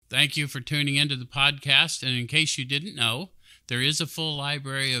Thank you for tuning into the podcast. And in case you didn't know, there is a full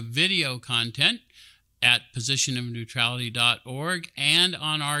library of video content at positionofneutrality.org and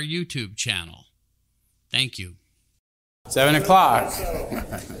on our YouTube channel. Thank you. 7 o'clock.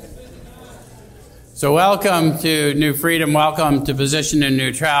 So welcome to New Freedom. Welcome to Position of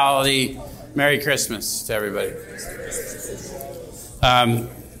Neutrality. Merry Christmas to everybody.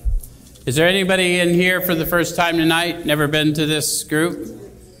 Is there anybody in here for the first time tonight? Never been to this group?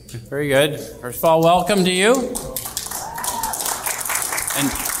 Very good. First of all, welcome to you. And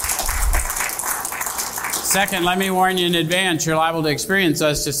second, let me warn you in advance, you're liable to experience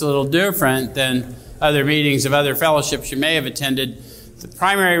us just a little different than other meetings of other fellowships you may have attended. The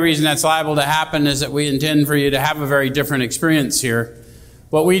primary reason that's liable to happen is that we intend for you to have a very different experience here.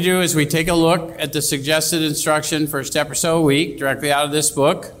 What we do is we take a look at the suggested instruction for a step or so a week directly out of this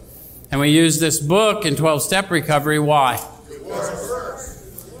book, and we use this book in 12-step recovery. Why?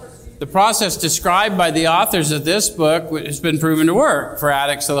 The process described by the authors of this book has been proven to work for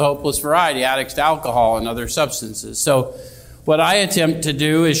addicts of the hopeless variety, addicts to alcohol and other substances. So what I attempt to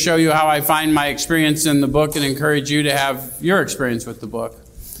do is show you how I find my experience in the book and encourage you to have your experience with the book.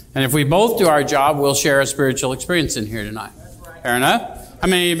 And if we both do our job, we'll share a spiritual experience in here tonight. Fair enough? How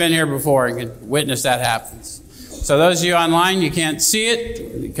many of you have been here before and can witness that happens? So those of you online, you can't see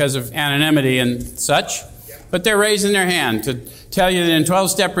it because of anonymity and such, but they're raising their hand to tell you that in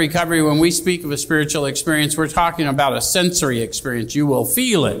 12-step recovery, when we speak of a spiritual experience, we're talking about a sensory experience. You will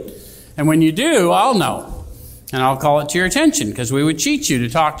feel it. And when you do, I'll know. And I'll call it to your attention because we would cheat you to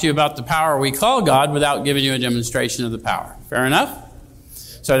talk to you about the power we call God without giving you a demonstration of the power. Fair enough?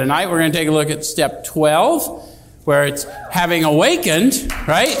 So tonight we're going to take a look at step 12, where it's having awakened,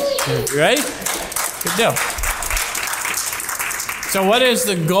 right? You ready? Good deal. So what is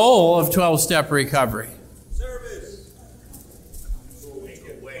the goal of 12-step recovery? Service.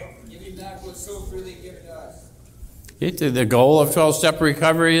 Giving back what's so freely given to us. The goal of 12-step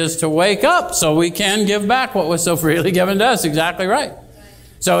recovery is to wake up so we can give back what was so freely given to us. Exactly right.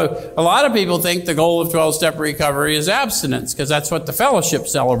 So a lot of people think the goal of 12-step recovery is abstinence because that's what the fellowship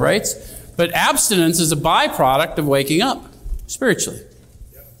celebrates. But abstinence is a byproduct of waking up spiritually.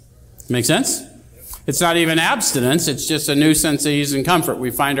 Make sense? It's not even abstinence. It's just a new sense of ease and comfort.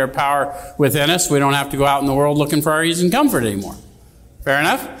 We find our power within us. We don't have to go out in the world looking for our ease and comfort anymore. Fair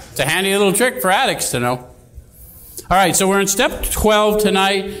enough? It's a handy little trick for addicts to know. All right, so we're in step 12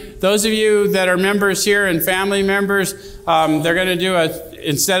 tonight. Those of you that are members here and family members, they're going to do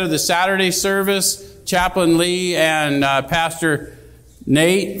instead of the Saturday service, Chaplain Lee and Pastor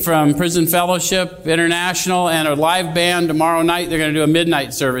Nate from Prison Fellowship International and a live band tomorrow night. They're going to do a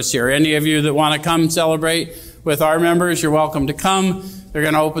midnight service here. Any of you that want to come celebrate with our members, you're welcome to come. They're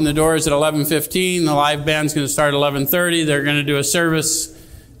going to open the doors at 11:15. The live band's going to start at 11:30. They're going to do a service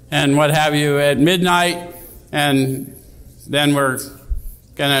and what have you at midnight. And then we're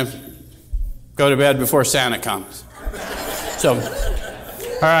going to go to bed before Santa comes. So,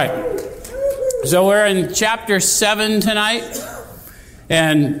 all right. So we're in chapter 7 tonight.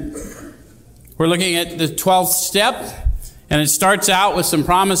 And we're looking at the 12th step, and it starts out with some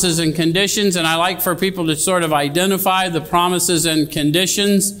promises and conditions, and I like for people to sort of identify the promises and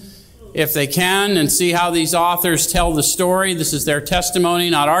conditions if they can and see how these authors tell the story. This is their testimony,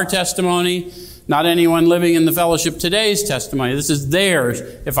 not our testimony, not anyone living in the fellowship today's testimony. This is theirs.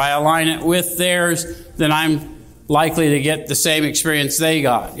 If I align it with theirs, then I'm likely to get the same experience they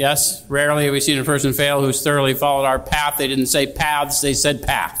got. Yes? Rarely have we seen a person fail who's thoroughly followed our path. They didn't say paths, they said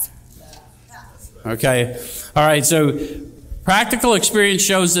path. Okay. All right, so practical experience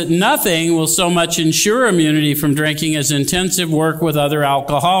shows that nothing will so much ensure immunity from drinking as intensive work with other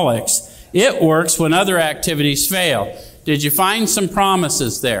alcoholics. It works when other activities fail. Did you find some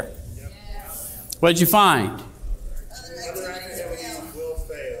promises there? What did you find?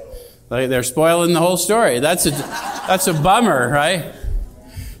 They're spoiling the whole story. That's a bummer, right?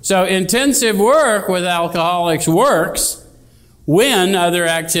 So intensive work with alcoholics works when other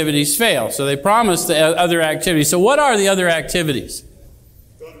activities fail. So they promise the other activities. So what are the other activities?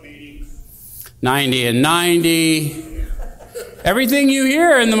 Go to meetings. 90 and 90. Everything you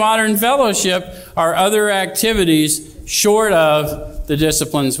hear in the modern fellowship are other activities short of the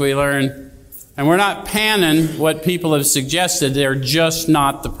disciplines we learn. And we're not panning what people have suggested. They're just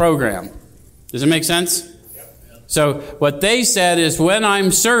not the program. Does it make sense? Yep. So what they said is when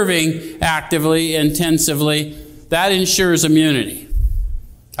I'm serving actively, intensively, that ensures immunity.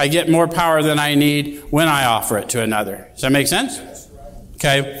 I get more power than I need when I offer it to another. Does that make sense?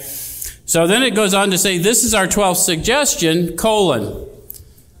 Okay. So then it goes on to say, this is our 12th suggestion,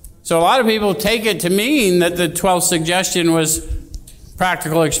 So a lot of people take it to mean that the 12th suggestion was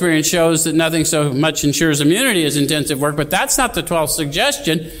Practical experience shows that nothing so much ensures immunity as intensive work, but that's not the 12th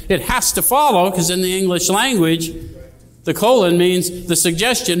suggestion. It has to follow, because in the English language, the colon means the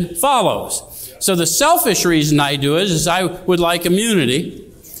suggestion follows. So the selfish reason I do it is I would like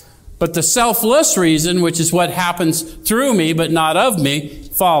immunity. But the selfless reason, which is what happens through me but not of me,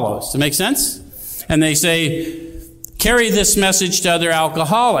 follows. Does that make sense? And they say, carry this message to other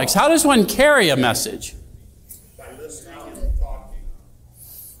alcoholics. How does one carry a message? By listening and talking.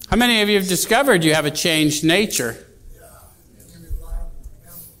 How many of you have discovered you have a changed nature?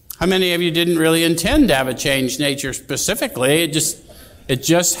 How many of you didn't really intend to have a changed nature specifically? It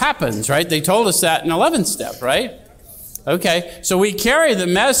just happens, right? They told us that in 11th step, right? Okay, so we carry the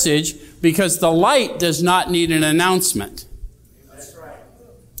message because the light does not need an announcement. That's right.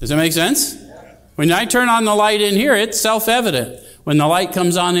 Does that make sense? When I turn on the light in here, it's self-evident. When the light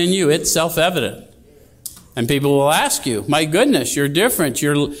comes on in you, it's self-evident. And people will ask you, my goodness, you're different.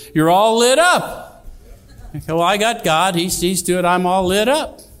 You're all lit up. Okay, well, I got God. He sees to it I'm all lit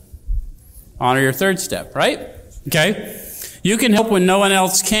up. Honor your third step, right? Okay. You can help when no one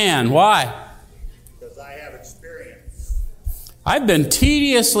else can. Why? Because I have experience. I've been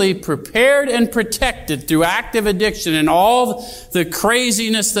tediously prepared and protected through active addiction and all the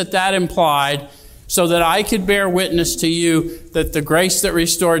craziness that implied so that I could bear witness to you that the grace that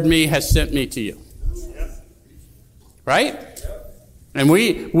restored me has sent me to you. Right? And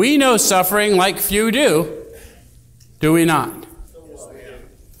we know suffering like few do. Do we not?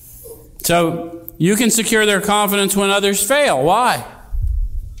 So you can secure their confidence when others fail. Why?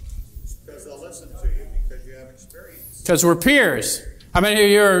 Because they'll listen to you because you have experience. Because we're peers. How many of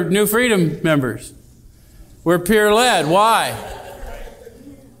you are New Freedom members? We're peer-led. Why?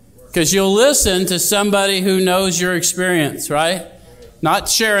 Because you'll listen to somebody who knows your experience, right? Not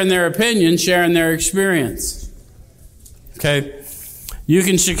sharing their opinion, sharing their experience. Okay? You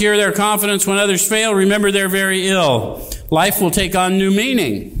can secure their confidence when others fail. Remember, they're very ill. Life will take on new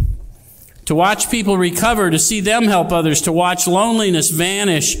meaning. To watch people recover, to see them help others, to watch loneliness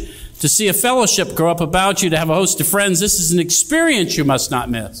vanish, to see a fellowship grow up about you, to have a host of friends. This is an experience you must not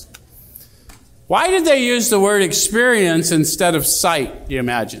miss. Why did they use the word experience instead of sight, do you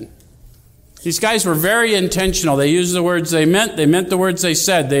imagine? These guys were very intentional. They used the words they meant the words they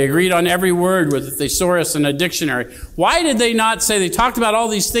said. They agreed on every word with a thesaurus and a dictionary. Why did they not say, they talked about all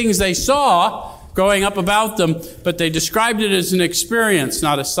these things they saw growing up about them, but they described it as an experience,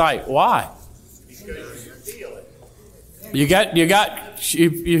 not a sight? Why? Because you feel it.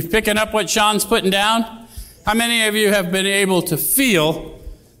 You picking up what Sean's putting down? How many of you have been able to feel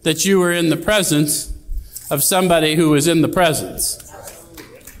that you were in the presence of somebody who was in the presence?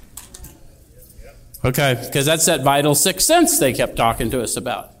 Okay, because that's that vital sixth sense they kept talking to us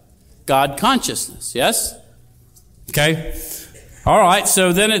about. God consciousness, yes? Okay. All right,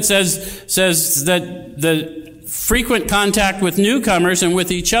 so then it says that the frequent contact with newcomers and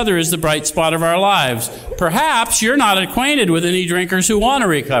with each other is the bright spot of our lives. Perhaps you're not acquainted with any drinkers who want to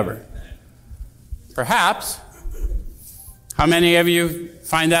recover. Perhaps. How many of you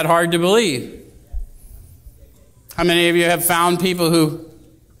find that hard to believe? How many of you have found people who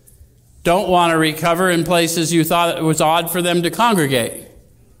don't want to recover in places you thought it was odd for them to congregate?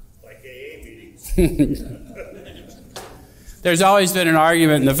 Like AA meetings. There's always been an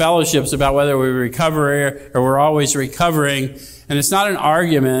argument in the fellowships about whether we recover or we're always recovering. And it's not an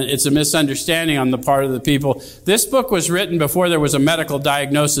argument, it's a misunderstanding on the part of the people. This book was written before there was a medical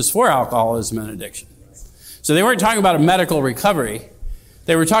diagnosis for alcoholism and addiction. So they weren't talking about a medical recovery.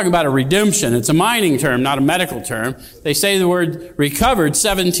 They were talking about a redemption. It's a mining term, not a medical term. They say the word recovered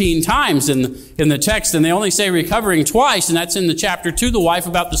 17 times in the text, and they only say recovering twice, and that's in the chapter 2, the wife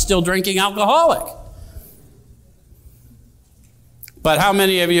about the still drinking alcoholic. But how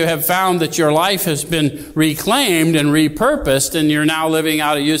many of you have found that your life has been reclaimed and repurposed, and you're now living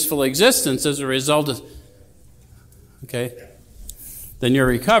out a useful existence as a result of... Okay. Then you're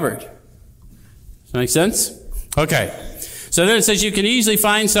recovered. Does that make sense? Okay. So then it says you can easily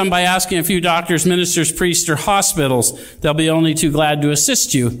find some by asking a few doctors, ministers, priests, or hospitals. They'll be only too glad to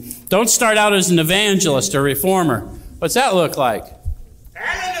assist you. Don't start out as an evangelist or reformer. What's that look like?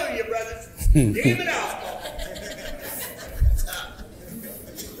 Hallelujah, brothers. Give it up.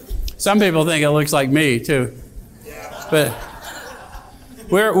 Some people think it looks like me, too. But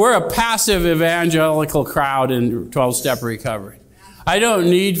we're a passive evangelical crowd in 12-step recovery. I don't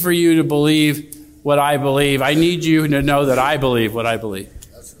need for you to believe what I believe. I need you to know that I believe what I believe.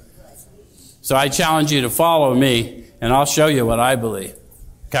 So I challenge you to follow me, and I'll show you what I believe.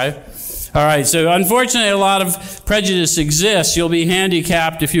 Okay? All right, so unfortunately a lot of prejudice exists. You'll be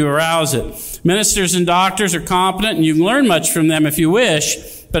handicapped if you arouse it. Ministers and doctors are competent, and you can learn much from them if you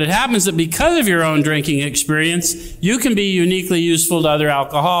wish, but it happens that because of your own drinking experience, you can be uniquely useful to other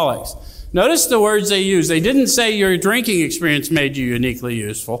alcoholics. Notice the words they use. They didn't say your drinking experience made you uniquely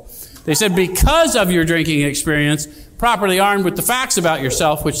useful. They said because of your drinking experience, properly armed with the facts about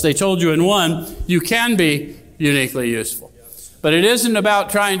yourself, which they told you in 1, you can be uniquely useful. But it isn't about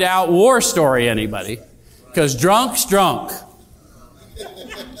trying to out-war story anybody, because drunk's drunk.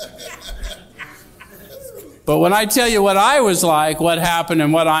 But when I tell you what I was like, what happened,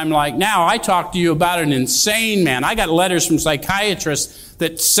 and what I'm like now, I talk to you about an insane man. I got letters from psychiatrists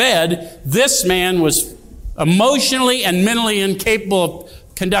that said this man was emotionally and mentally incapable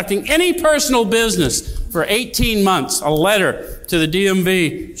of conducting any personal business for 18 months. A letter to the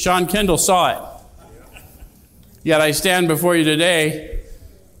DMV. Sean Kendall saw it. Yet I stand before you today,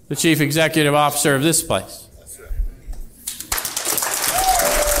 the chief executive officer of this place.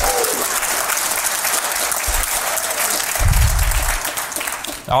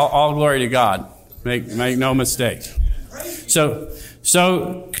 All glory to God. Make no mistake. So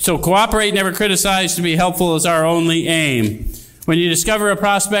cooperate, never criticize, to be helpful is our only aim. When you discover a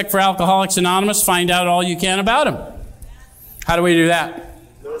prospect for Alcoholics Anonymous, find out all you can about him. How do we do that?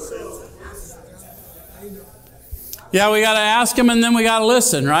 Yeah, we got to ask him, and then we got to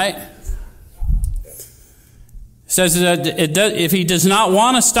listen, right? It says that if he does not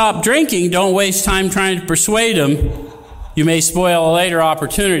want to stop drinking, don't waste time trying to persuade him. You may spoil a later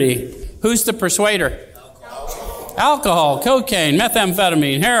opportunity. Who's the persuader? Alcohol, cocaine,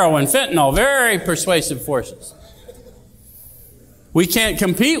 methamphetamine, heroin, fentanyl, very persuasive forces. We can't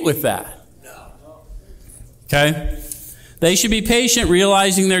compete with that. Okay? They should be patient,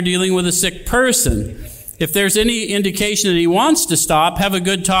 realizing they're dealing with a sick person. If there's any indication that he wants to stop, have a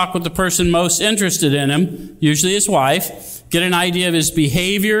good talk with the person most interested in him, usually his wife. Get an idea of his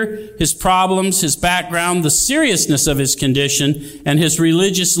behavior, his problems, his background, the seriousness of his condition, and his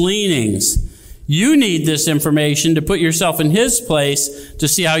religious leanings. You need this information to put yourself in his place to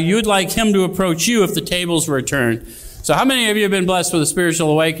see how you'd like him to approach you if the tables were turned. So how many of you have been blessed with a spiritual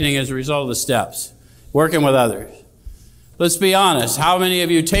awakening as a result of the steps? Working with others. Let's be honest. How many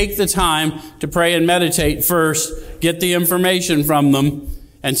of you take the time to pray and meditate first, get the information from them,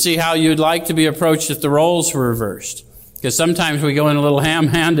 and see how you'd like to be approached if the roles were reversed? Because sometimes we go in a little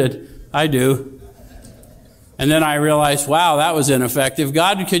ham-handed. I do. And then I realize, wow, that was ineffective.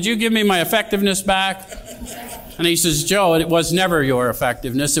 God, could you give me my effectiveness back? And he says, Joe, it was never your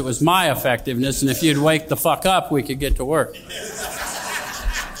effectiveness. It was my effectiveness. And if you'd wake the fuck up, we could get to work.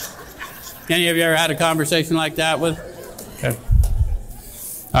 Any of you ever had a conversation like that with? Okay.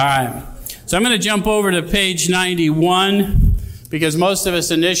 All right. So I'm going to jump over to page 91 because most of us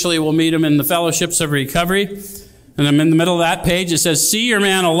initially will meet them in the Fellowships of Recovery. And I'm in the middle of that page. It says, see your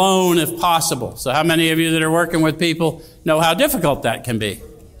man alone if possible. So how many of you that are working with people know how difficult that can be?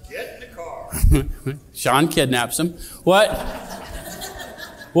 Get in the car. Sean kidnaps him. What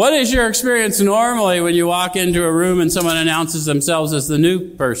is your experience normally when you walk into a room and someone announces themselves as the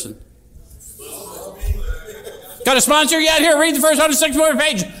new person? Got a sponsor yet? Here, read the first 164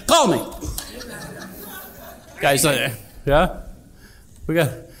 page. Call me. Guys, yeah?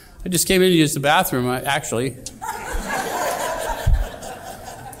 I just came in to use the bathroom, actually.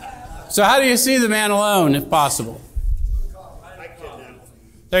 So how do you see the man alone, if possible?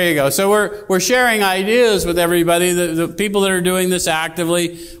 There you go. So we're sharing ideas with everybody. The people that are doing this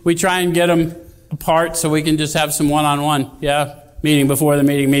actively, we try and get them apart so we can just have some one-on-one, yeah? Meeting before the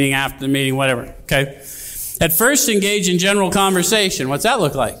meeting, meeting after the meeting, whatever, okay? At first, engage in general conversation. What's that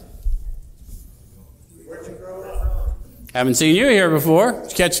look like? Where'd you grow up? Haven't seen you here before.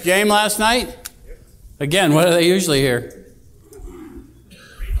 Did you catch the game last night? Again, what are they usually here?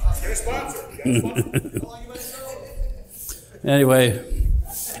 Get a sponsor. Anyway,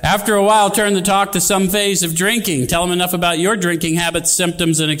 after a while, turn the talk to some phase of drinking. Tell him enough about your drinking habits,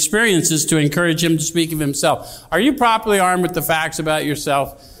 symptoms, and experiences to encourage him to speak of himself. Are you properly armed with the facts about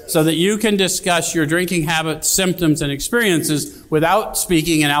yourself so that you can discuss your drinking habits, symptoms, and experiences without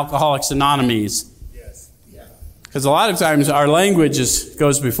speaking in Alcoholics Anonymous? Yes. Because a lot of times our language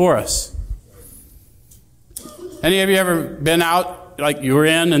goes before us. Any of you ever been out, like you were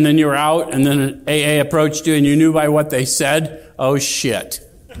in and then you were out, and then an AA approached you and you knew by what they said, oh shit,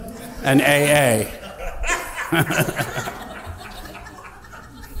 an AA.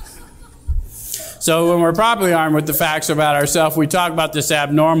 So when we're properly armed with the facts about ourselves, we talk about this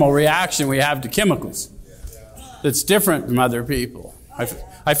abnormal reaction we have to chemicals that's different from other people.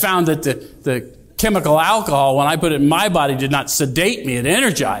 I found that the chemical alcohol, when I put it in my body, did not sedate me. It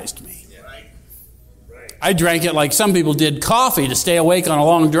energized me. I drank it like some people did coffee to stay awake on a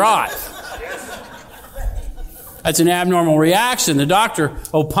long drive. That's an abnormal reaction. The doctor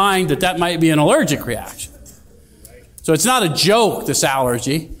opined that might be an allergic reaction. So it's not a joke, this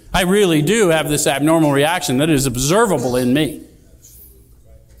allergy. I really do have this abnormal reaction that is observable in me.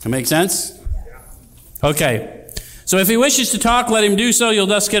 That make sense? Okay. So if he wishes to talk, let him do so. You'll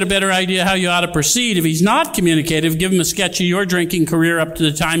thus get a better idea how you ought to proceed. If he's not communicative, give him a sketch of your drinking career up to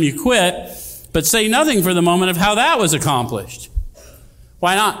the time you quit, but say nothing for the moment of how that was accomplished.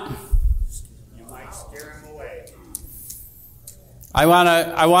 Why not? You might scare him away. I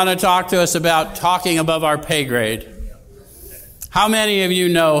want to talk to us about talking above our pay grade. How many of you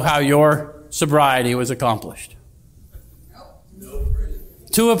know how your sobriety was accomplished?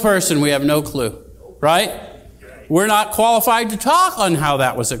 To a person, we have no clue, right? We're not qualified to talk on how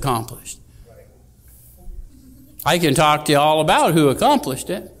that was accomplished. I can talk to you all about who accomplished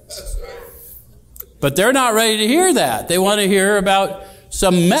it. But they're not ready to hear that. They want to hear about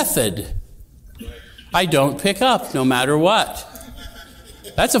some method. I don't pick up no matter what.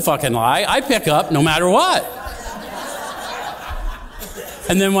 That's a fucking lie. I pick up no matter what.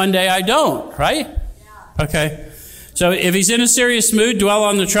 And then one day I don't, right? Okay. So if he's in a serious mood, dwell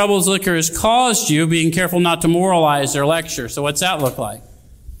on the troubles liquor has caused you, being careful not to moralize their lecture. So what's that look like?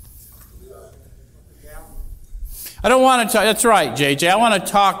 I don't want to talk, that's right, JJ. I want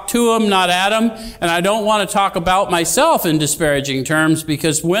to talk to him, not at him. And I don't want to talk about myself in disparaging terms,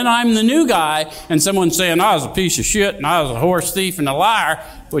 because when I'm the new guy and someone's saying I was a piece of shit and I was a horse thief and a liar,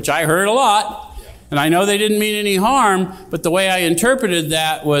 which I heard a lot, and I know they didn't mean any harm, but the way I interpreted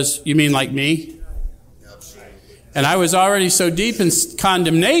that was, you mean like me? And I was already so deep in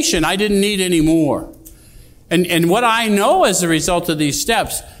condemnation, I didn't need any more. And what I know as a result of these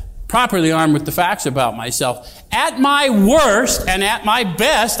steps, properly armed with the facts about myself, at my worst and at my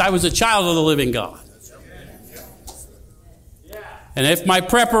best, I was a child of the living God. And if my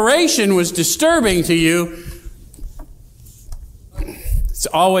preparation was disturbing to you, it's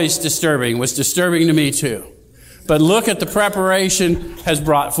always disturbing. It was disturbing to me too. But look at the preparation has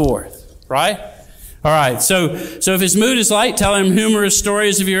brought forth, right? All right, so if his mood is light, tell him humorous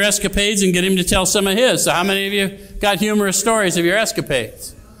stories of your escapades and get him to tell some of his. So how many of you got humorous stories of your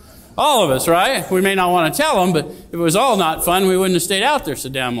escapades? All of us, right? We may not want to tell them, but if it was all not fun, we wouldn't have stayed out there so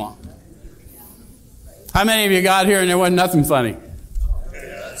damn long. How many of you got here and there wasn't nothing funny?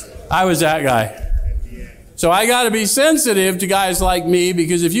 I was that guy. So I got to be sensitive to guys like me,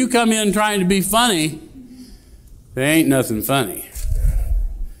 because if you come in trying to be funny, there ain't nothing funny.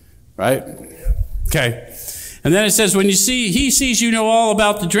 Right? Okay. And then it says, when he sees you know all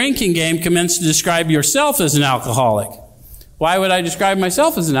about the drinking game, commence to describe yourself as an alcoholic. Why would I describe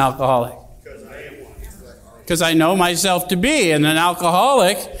myself as an alcoholic? Because I am one. Because I know myself to be. And an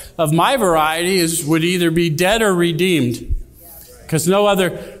alcoholic of my variety would either be dead or redeemed. Because no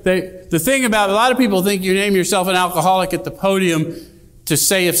other... The thing about... A lot of people think you name yourself an alcoholic at the podium to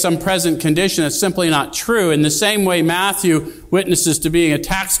say of some present condition. That's simply not true. In the same way Matthew witnesses to being a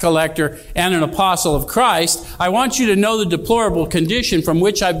tax collector and an apostle of Christ, I want you to know the deplorable condition from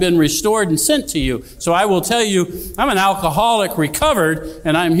which I've been restored and sent to you. So I will tell you, I'm an alcoholic recovered,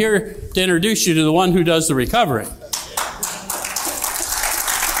 and I'm here to introduce you to the one who does the recovering.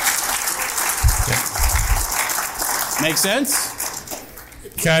 Make sense?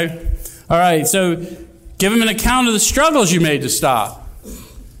 Okay. All right. So give him an account of the struggles you made to stop.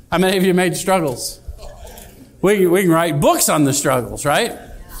 How many of you made struggles? We can write books on the struggles, right?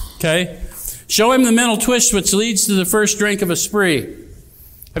 Okay. Show him the mental twist which leads to the first drink of a spree.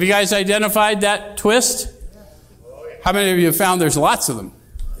 Have you guys identified that twist? How many of you have found there's lots of them?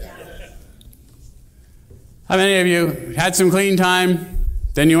 How many of you had some clean time,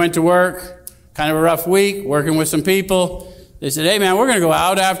 then you went to work, kind of a rough week, working with some people. They said, hey man, we're going to go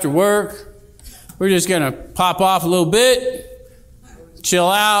out after work. We're just going to pop off a little bit. Chill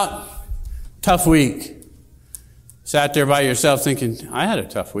out. Tough week. Sat there by yourself thinking, I had a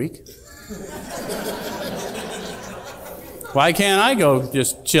tough week. Why can't I go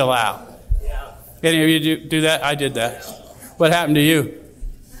just chill out? Any of you do that? I did that. What happened to you?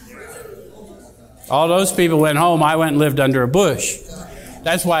 All those people went home. I went and lived under a bush.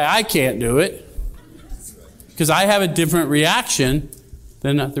 That's why I can't do it. Because I have a different reaction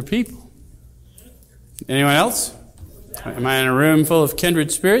than other people. Anyone else? Am I in a room full of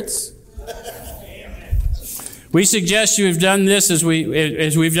kindred spirits? We suggest you have done this as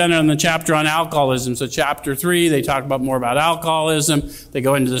we've done it on the chapter on alcoholism. So chapter 3, they talk about more about alcoholism. They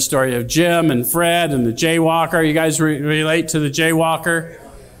go into the story of Jim and Fred and the jaywalker. You guys relate to the jaywalker?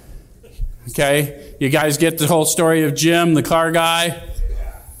 Okay. You guys get the whole story of Jim, the car guy?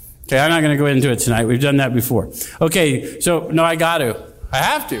 Okay, I'm not going to go into it tonight. We've done that before. Okay, so no, I got to. I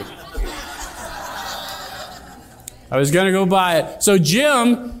have to. I was going to go buy it. So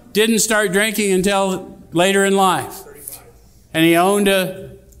Jim didn't start drinking until later in life. And he owned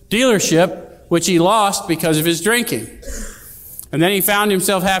a dealership, which he lost because of his drinking. And then he found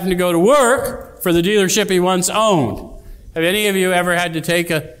himself having to go to work for the dealership he once owned. Have any of you ever had to take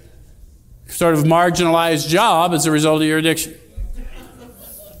a sort of marginalized job as a result of your addiction?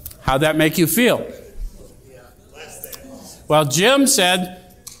 How'd that make you feel? Well, Jim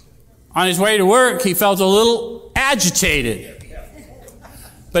said on his way to work, he felt a little agitated,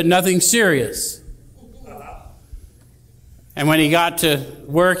 but nothing serious. And when he got to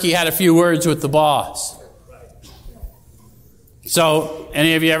work, he had a few words with the boss. So,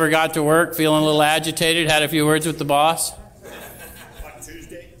 any of you ever got to work feeling a little agitated, had a few words with the boss? On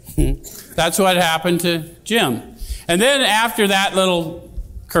Tuesday? That's what happened to Jim. And then after that little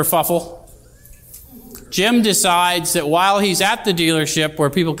kerfuffle, Jim decides that while he's at the dealership where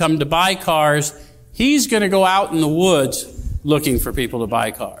people come to buy cars, he's going to go out in the woods looking for people to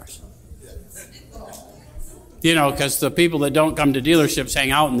buy cars. You know, because the people that don't come to dealerships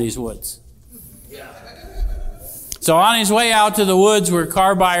hang out in these woods. So on his way out to the woods where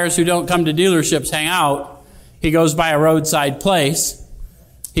car buyers who don't come to dealerships hang out, he goes by a roadside place.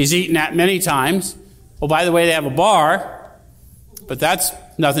 He's eaten at many times. Oh, by the way, they have a bar, but that's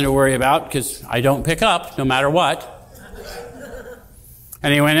nothing to worry about because I don't pick up no matter what.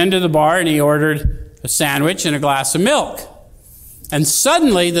 And he went into the bar and he ordered a sandwich and a glass of milk. And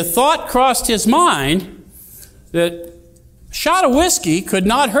suddenly the thought crossed his mind that a shot of whiskey could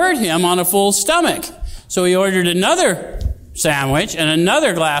not hurt him on a full stomach. So he ordered another sandwich and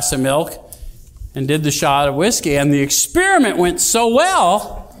another glass of milk and did the shot of whiskey. And the experiment went so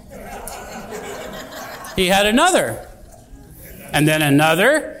well, he had another. And then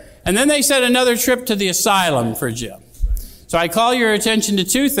another. And then they said another trip to the asylum for Jim. So I call your attention to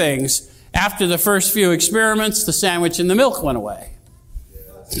two things. After the first few experiments, the sandwich and the milk went away.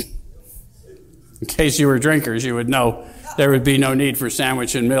 In case you were drinkers, you would know there would be no need for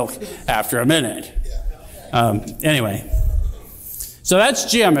sandwich and milk after a minute. Anyway, so that's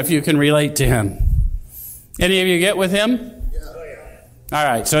Jim, if you can relate to him. Any of you get with him? All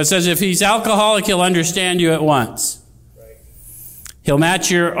right, so it says if he's alcoholic, he'll understand you at once. He'll match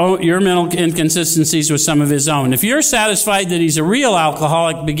your mental inconsistencies with some of his own. If you're satisfied that he's a real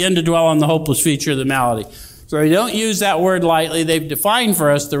alcoholic, begin to dwell on the hopeless feature of the malady. So they don't use that word lightly. They've defined for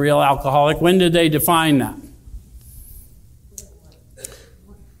us the real alcoholic. When did they define that?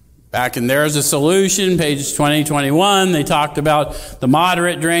 Back in There's a Solution, pages 20, 21, they talked about the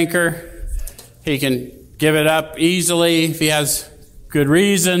moderate drinker. He can give it up easily if he has good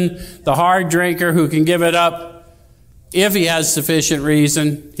reason. The hard drinker who can give it up if he has sufficient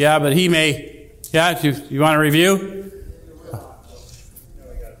reason. Yeah, but he may... Yeah, you want to review?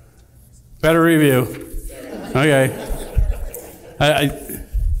 Better review. Okay.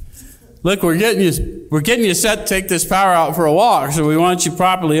 Look, we're getting you set to take this power out for a walk, so we want you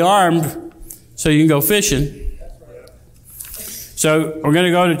properly armed so you can go fishing. So we're going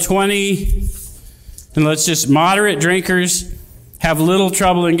to go to 20, and let's just moderate drinkers have little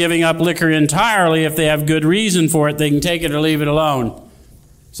trouble in giving up liquor entirely if they have good reason for it. They can take it or leave it alone.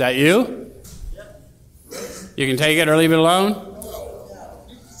 Is that you? You can take it or leave it alone?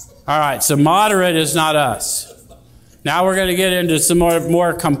 All right, so moderate is not us. Now we're going to get into some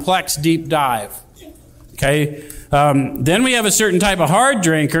more complex deep dive. Okay? Then we have a certain type of hard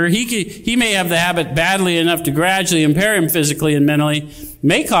drinker. He may have the habit badly enough to gradually impair him physically and mentally,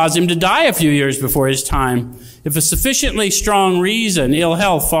 may cause him to die a few years before his time. If a sufficiently strong reason, ill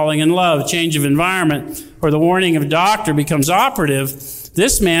health, falling in love, change of environment, or the warning of a doctor becomes operative,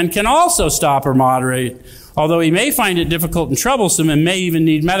 this man can also stop or moderate, although he may find it difficult and troublesome and may even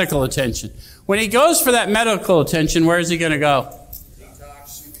need medical attention. When he goes for that medical attention, where is he going to go?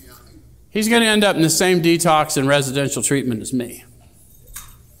 He's going to end up in the same detox and residential treatment as me.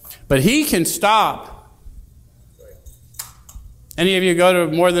 But he can stop. Any of you go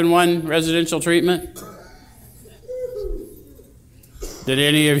to more than one residential treatment? Did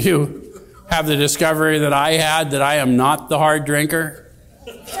any of you have the discovery that I had that I am not the hard drinker?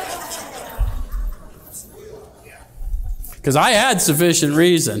 Because I had sufficient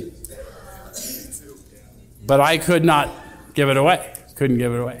reason. But I could not give it away. Couldn't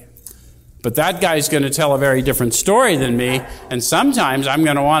give it away. But that guy's going to tell a very different story than me, and sometimes I'm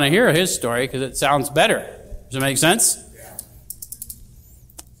going to want to hear his story because it sounds better. Does it make sense?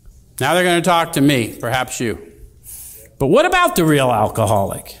 Now they're going to talk to me, perhaps you. But what about the real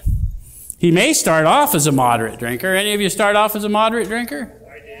alcoholic? He may start off as a moderate drinker. Any of you start off as a moderate drinker?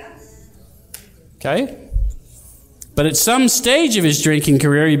 Okay. But at some stage of his drinking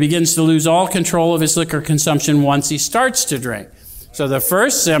career, he begins to lose all control of his liquor consumption once he starts to drink. So the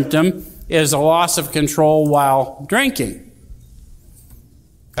first symptom is a loss of control while drinking.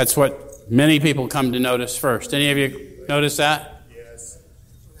 That's what many people come to notice first. Any of you notice that? Yes.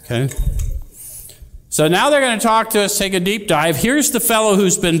 Okay. So now they're going to talk to us, take a deep dive. Here's the fellow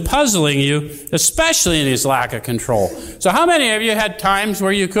who's been puzzling you, especially in his lack of control. So how many of you had times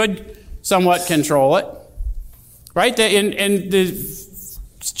where you could somewhat control it? Right? In the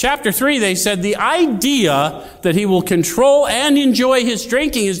chapter 3, they said the idea that he will control and enjoy his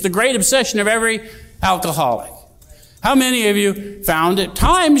drinking is the great obsession of every alcoholic. How many of you found at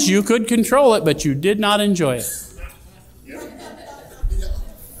times you could control it, but you did not enjoy it?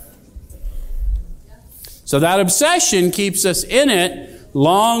 So that obsession keeps us in it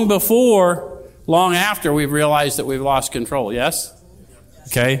long after we've realized that we've lost control. Yes?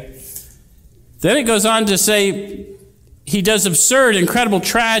 Okay. Then it goes on to say he does absurd, incredible,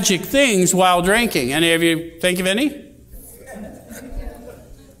 tragic things while drinking. Any of you think of any?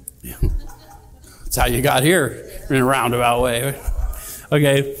 That's how you got here in a roundabout way.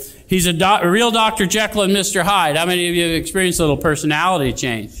 Okay. He's a real Dr. Jekyll and Mr. Hyde. How many of you have experienced a little personality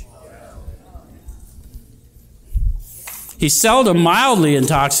change? He's seldom mildly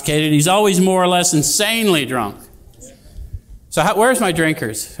intoxicated. He's always more or less insanely drunk. So where's my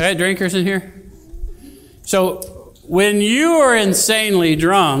drinkers? I got drinkers in here? So when you are insanely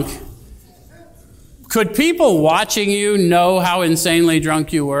drunk, could people watching you know how insanely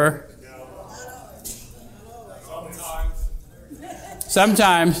drunk you were?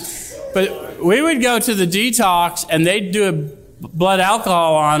 Sometimes. But we would go to the detox and they'd do a blood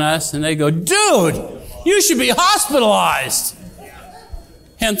alcohol on us and they'd go, dude, you should be hospitalized.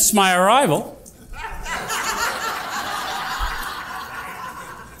 Hence my arrival.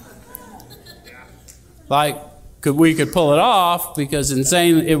 Like, we could pull it off because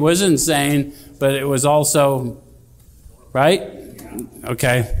it was insane, but it was also, right?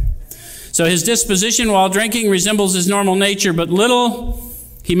 Okay. So his disposition while drinking resembles his normal nature, but little.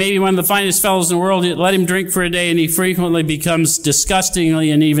 He may be one of the finest fellows in the world. Let him drink for a day, and he frequently becomes disgustingly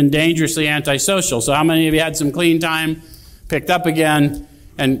and even dangerously antisocial. So how many of you had some clean time, picked up again,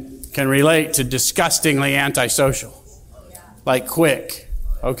 and can relate to disgustingly antisocial? Like quick.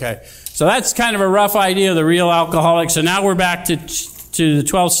 Okay. So that's kind of a rough idea of the real alcoholic. So now we're back to the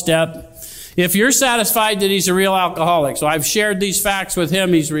 12th step. If you're satisfied that he's a real alcoholic, so I've shared these facts with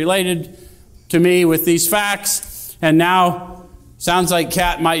him, he's related to me with these facts, and now sounds like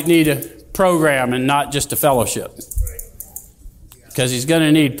Cat might need a program and not just a fellowship. Because he's going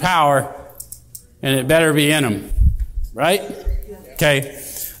to need power, and it better be in him. Right? Okay.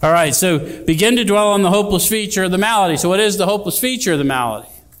 All right, so begin to dwell on the hopeless feature of the malady. So what is the hopeless feature of the malady?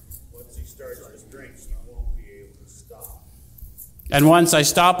 Once he starts his drinks, he won't be able to stop. And once I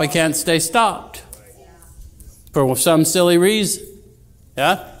stop, I can't stay stopped. For some silly reason.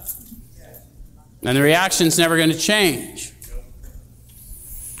 Yeah? And the reaction's never going to change.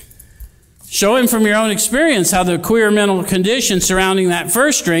 Show him from your own experience how the queer mental condition surrounding that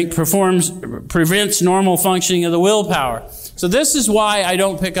first drink prevents normal functioning of the willpower. So this is why I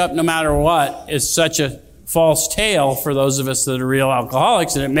don't pick up no matter what is such a false tale for those of us that are real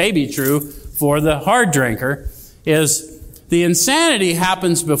alcoholics, and it may be true for the hard drinker, is the insanity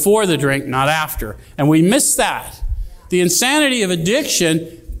happens before the drink, not after. And we miss that. The insanity of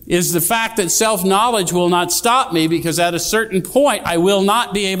addiction is the fact that self-knowledge will not stop me because at a certain point I will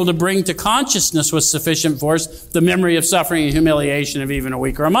not be able to bring to consciousness with sufficient force the memory of suffering and humiliation of even a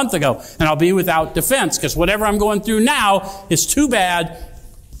week or a month ago. And I'll be without defense because whatever I'm going through now is too bad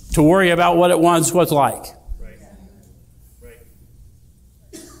to worry about what it once was like.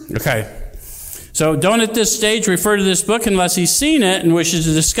 Okay. So don't at this stage refer to this book unless he's seen it and wishes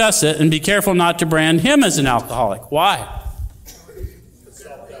to discuss it, and be careful not to brand him as an alcoholic. Why?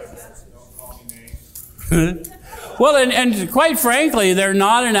 Well, and quite frankly, they're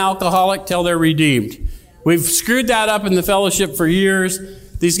not an alcoholic till they're redeemed. We've screwed that up in the fellowship for years.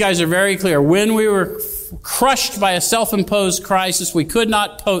 These guys are very clear. When we were crushed by a self-imposed crisis, we could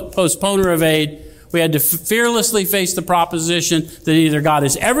not postpone or evade. We had to fearlessly face the proposition that either God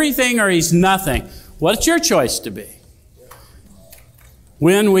is everything or he's nothing. What's your choice to be?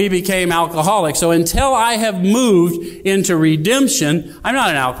 When we became alcoholics. So until I have moved into redemption, I'm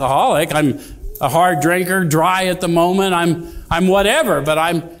not an alcoholic. I'm a hard drinker, dry at the moment. I'm whatever, but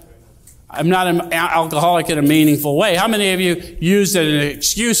I'm not an alcoholic in a meaningful way. How many of you used it as an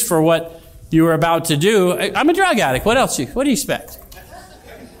excuse for what you were about to do? I'm a drug addict. What else? What do you expect?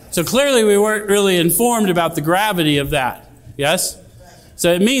 So clearly we weren't really informed about the gravity of that. Yes?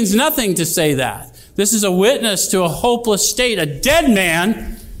 So it means nothing to say that. This is a witness to a hopeless state, a dead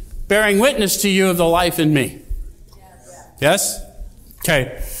man bearing witness to you of the life in me. Yes?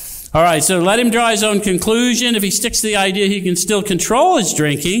 Okay. All right, so let him draw his own conclusion. If he sticks to the idea he can still control his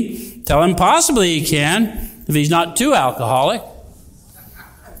drinking, tell him possibly he can, if he's not too alcoholic.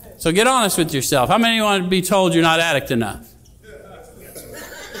 So get honest with yourself. How many want to be told you're not addict enough?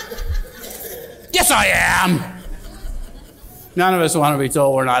 Yes, I am. None of us want to be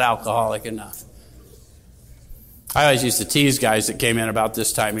told we're not alcoholic enough. I always used to tease guys that came in about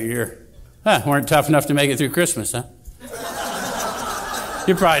this time of year. Weren't tough enough to make it through Christmas, huh?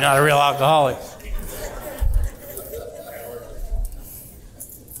 You're probably not a real alcoholic.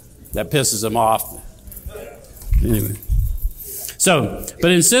 That pisses them off. Anyway. So,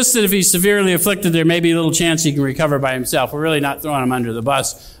 but insist that if he's severely afflicted, there may be a little chance he can recover by himself. We're really not throwing him under the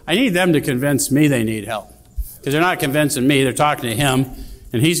bus. I need them to convince me they need help. Because they're not convincing me, they're talking to him,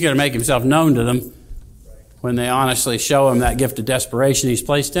 and he's going to make himself known to them when they honestly show him that gift of desperation he's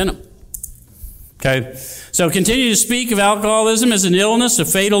placed in them. Okay? So continue to speak of alcoholism as an illness, a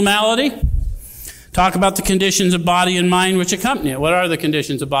fatal malady. Talk about the conditions of body and mind which accompany it. What are the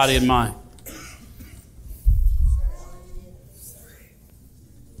conditions of body and mind?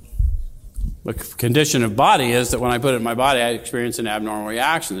 The condition of body is that when I put it in my body, I experience an abnormal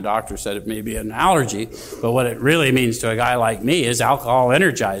reaction. The doctor said it may be an allergy, but what it really means to a guy like me is alcohol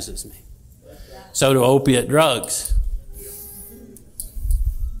energizes me. So do opiate drugs.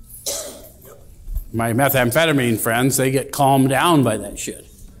 My methamphetamine friends, they get calmed down by that shit.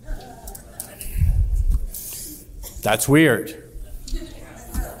 That's weird.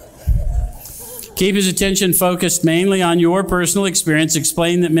 Keep his attention focused mainly on your personal experience.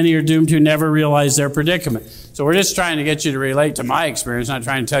 Explain that many are doomed to never realize their predicament. So we're just trying to get you to relate to my experience, not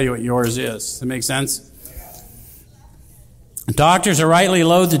trying to tell you what yours is. Does that make sense? Doctors are rightly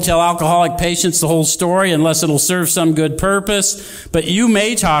loath to tell alcoholic patients the whole story unless it'll serve some good purpose. But you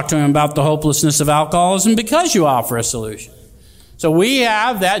may talk to him about the hopelessness of alcoholism because you offer a solution. So we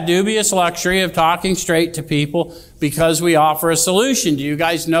have that dubious luxury of talking straight to people because we offer a solution. Do you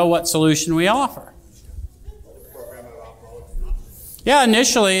guys know what solution we offer? Yeah,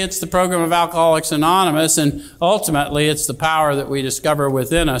 initially it's the program of Alcoholics Anonymous, and ultimately it's the power that we discover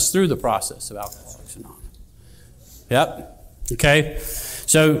within us through the process of Alcoholics Anonymous. Yep. Okay.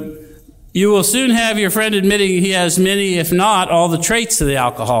 So you will soon have your friend admitting he has many, if not all, the traits of the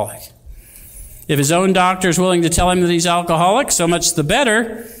alcoholic. If his own doctor is willing to tell him that he's alcoholic, so much the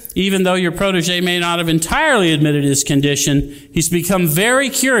better. Even though your protege may not have entirely admitted his condition, he's become very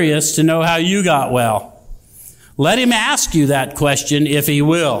curious to know how you got well. Let him ask you that question if he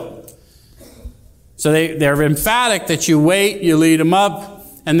will. So they're emphatic that you wait, you lead him up,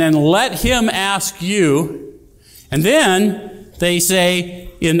 and then let him ask you. And then they say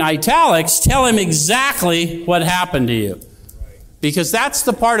in italics, tell him exactly what happened to you. Because that's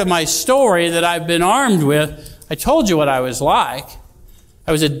the part of my story that I've been armed with. I told you what I was like.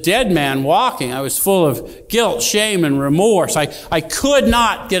 I was a dead man walking. I was full of guilt, shame, and remorse. I could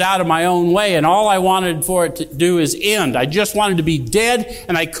not get out of my own way, and all I wanted for it to do is end. I just wanted to be dead,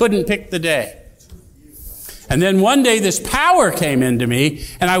 and I couldn't pick the day. And then one day this power came into me,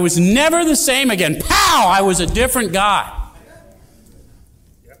 and I was never the same again. Pow! I was a different guy.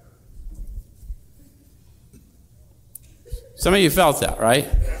 Some of you felt that, right?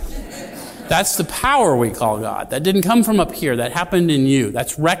 That's the power we call God. That didn't come from up here. That happened in you.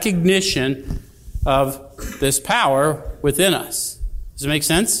 That's recognition of this power within us. Does it make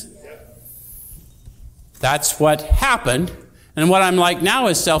sense? That's what happened. And what I'm like now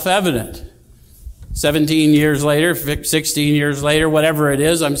is self-evident. 17 years later, 16 years later, whatever it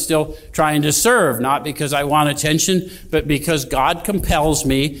is, I'm still trying to serve. Not because I want attention, but because God compels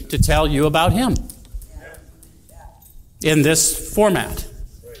me to tell you about Him. In this format.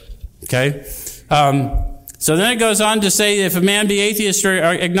 Okay? So then it goes on to say, if a man be atheist or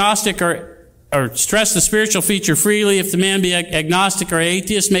agnostic or stress the spiritual feature freely, if the man be agnostic or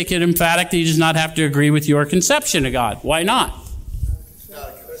atheist, make it emphatic that he does not have to agree with your conception of God. Why not?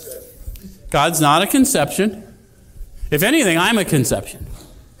 God's not a conception. If anything, I'm a conception.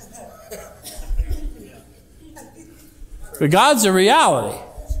 But God's a reality.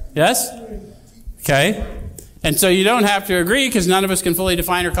 Yes? Okay? And so you don't have to agree because none of us can fully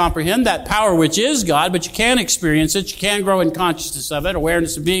define or comprehend that power which is God, but you can experience it. You can grow in consciousness of it,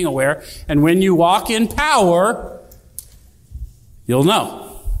 awareness of being aware. And when you walk in power, you'll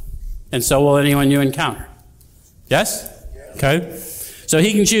know. And so will anyone you encounter. Yes? Okay. So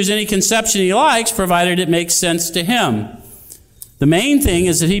he can choose any conception he likes, provided it makes sense to him. The main thing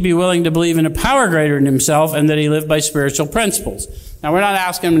is that he be willing to believe in a power greater than himself and that he live by spiritual principles. Now, we're not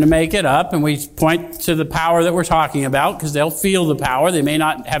asking him to make it up, and we point to the power that we're talking about because they'll feel the power. They may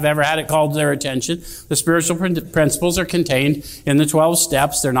not have ever had it called to their attention. The spiritual principles are contained in the 12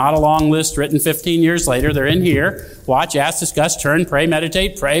 steps. They're not a long list written 15 years later. They're in here. Watch, ask, discuss, turn, pray,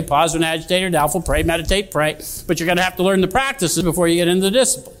 meditate, pray, pause when agitated, doubtful, pray, meditate, pray. But you're going to have to learn the practices before you get into the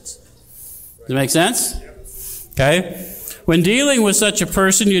disciplines. Does that make sense? Okay. When dealing with such a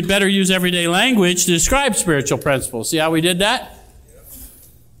person, you'd better use everyday language to describe spiritual principles. See how we did that?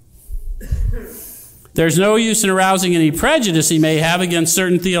 There's no use in arousing any prejudice he may have against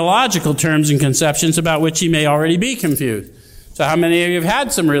certain theological terms and conceptions about which he may already be confused. So how many of you have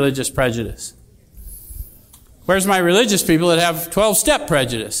had some religious prejudice? Where's my religious people that have 12-step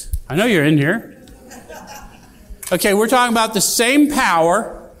prejudice? I know you're in here. Okay, we're talking about the same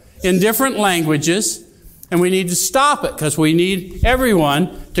power in different languages, and we need to stop it because we need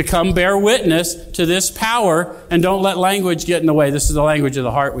everyone to come bear witness to this power, and don't let language get in the way. This is the language of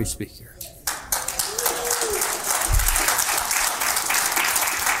the heart we speak here.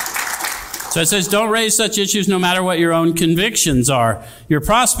 So it says, don't raise such issues no matter what your own convictions are. Your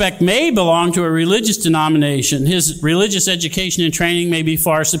prospect may belong to a religious denomination. His religious education and training may be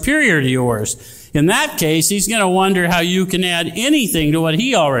far superior to yours. In that case, he's going to wonder how you can add anything to what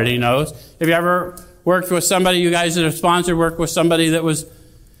he already knows. Have you ever worked with somebody, you guys that have sponsored, worked with somebody that was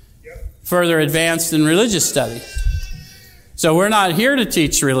further advanced in religious study? So we're not here to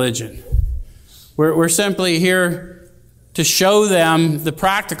teach religion. We're simply here to show them the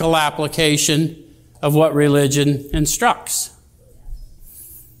practical application of what religion instructs.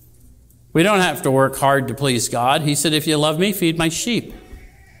 We don't have to work hard to please God. He said, if you love me, feed my sheep.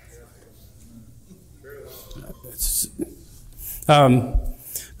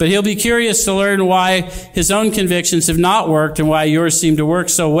 But he'll be curious to learn why his own convictions have not worked and why yours seem to work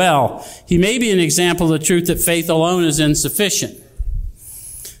so well. He may be an example of the truth that faith alone is insufficient.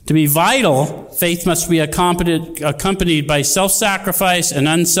 To be vital, faith must be accompanied by self-sacrifice and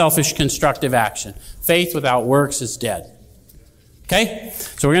unselfish constructive action. Faith without works is dead. Okay?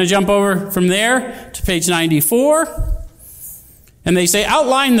 So we're going to jump over from there to page 94. And they say,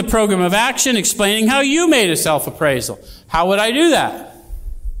 outline the program of action explaining how you made a self-appraisal. How would I do that?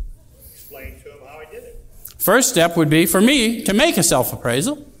 Explain to them how I did it. First step would be for me to make a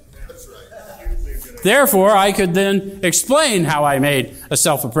self-appraisal. Therefore, I could then explain how I made a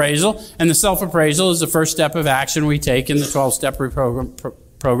self-appraisal, and the self-appraisal is the first step of action we take in the 12-step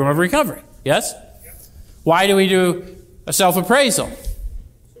program of recovery. Yes? Yep. Why do we do a self-appraisal?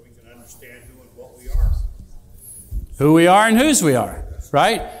 So we can understand who and what we are. Who we are and whose we are,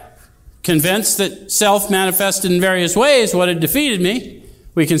 right? Convinced that self manifested in various ways, what had defeated me,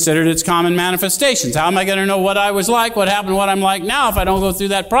 we considered its common manifestations. How am I going to know what I was like, what happened, what I'm like now if I don't go through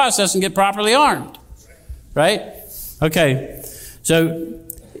that process and get properly armed? Right? Okay. So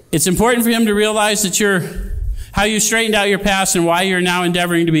it's important for him to realize that how you straightened out your past and why you're now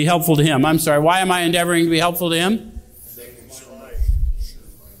endeavoring to be helpful to him. I'm sorry, why am I endeavoring to be helpful to him?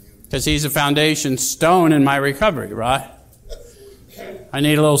 Because he's a foundation stone in my recovery, right? I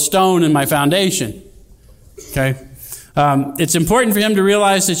need a little stone in my foundation. Okay? It's important for him to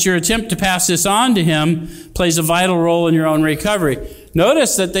realize that your attempt to pass this on to him plays a vital role in your own recovery.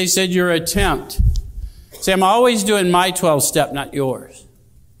 Notice that they said your attempt. See, I'm always doing my 12-step, not yours.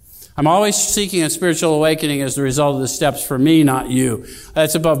 I'm always seeking a spiritual awakening as the result of the steps for me, not you.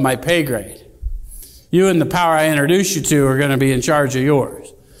 That's above my pay grade. You and the power I introduce you to are going to be in charge of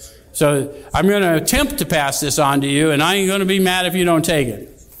yours. So I'm going to attempt to pass this on to you, and I ain't going to be mad if you don't take it.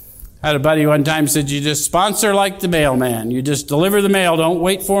 I had a buddy one time said, you just sponsor like the mailman. You just deliver the mail. Don't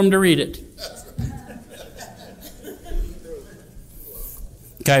wait for him to read it.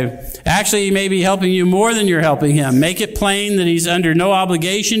 Okay. Actually, he may be helping you more than you're helping him. Make it plain that he's under no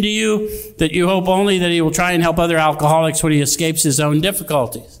obligation to you, that you hope only that he will try and help other alcoholics when he escapes his own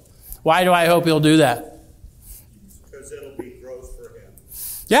difficulties. Why do I hope he'll do that? Because it'll be growth for him.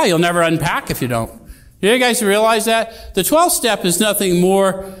 Yeah, you'll never unpack if you don't. You guys realize that? The 12th step is nothing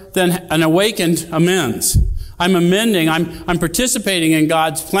more than an awakened amends. I'm amending. I'm participating in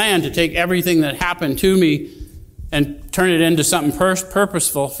God's plan to take everything that happened to me and turn it into something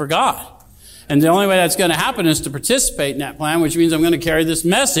purposeful for God. And the only way that's going to happen is to participate in that plan, which means I'm going to carry this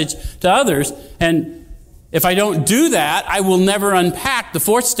message to others. And if I don't do that, I will never unpack. The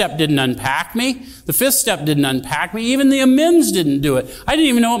 4th step didn't unpack me. The 5th step didn't unpack me. Even the amends didn't do it. I didn't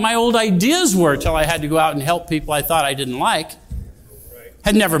even know what my old ideas were till I had to go out and help people I thought I didn't like.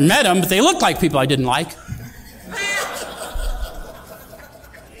 Had never met them, but they looked like people I didn't like.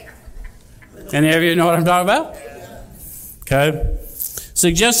 Any of you know what I'm talking about? Okay?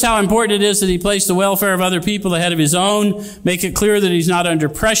 Suggest how important it is that he place the welfare of other people ahead of his own. Make it clear that he's not under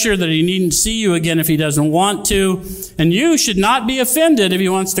pressure, that he needn't see you again if he doesn't want to. And you should not be offended if he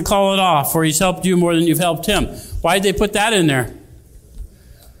wants to call it off, for he's helped you more than you've helped him. Why did they put that in there?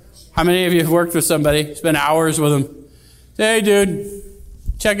 How many of you have worked with somebody, spent hours with them? Say, hey, dude,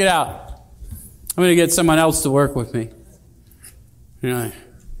 check it out. I'm going to get someone else to work with me. You know,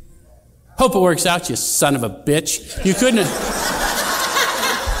 hope it works out, you son of a bitch. You couldn't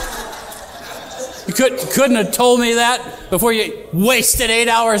have told me that before you wasted 8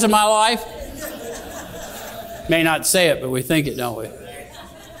 hours of my life. May not say it, but we think it, don't we?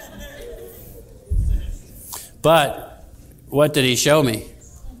 But what did he show me?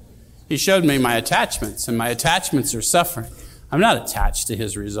 He showed me my attachments, and my attachments are suffering. I'm not attached to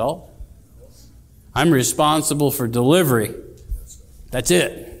his result. I'm responsible for delivery. That's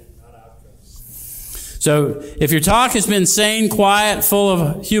it. So if your talk has been sane, quiet, full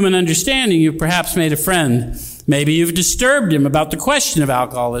of human understanding, you've perhaps made a friend. Maybe you've disturbed him about the question of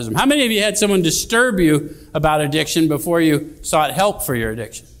alcoholism. How many of you had someone disturb you about addiction before you sought help for your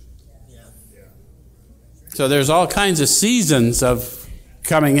addiction? So there's all kinds of seasons of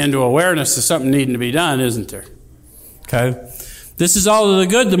coming into awareness of something needing to be done, isn't there? Okay? This is all to the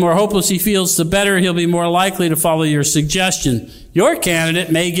good. The more hopeless he feels, the better he'll be more likely to follow your suggestion. Your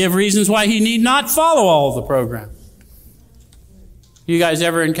candidate may give reasons why he need not follow all of the program. You guys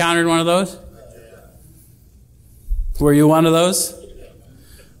ever encountered one of those? Were you one of those?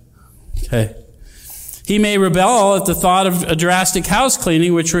 Okay. He may rebel at the thought of a drastic house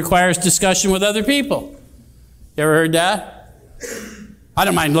cleaning, which requires discussion with other people. You ever heard that? I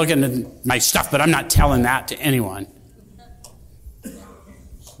don't mind looking at my stuff, but I'm not telling that to anyone.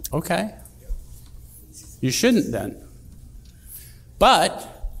 Okay. You shouldn't then.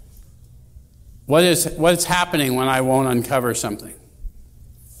 But what's happening when I won't uncover something?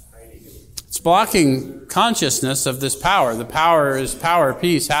 It's blocking consciousness of this power. The power is power,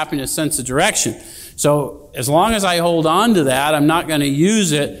 peace, happiness, sense of direction. So as long as I hold on to that, I'm not going to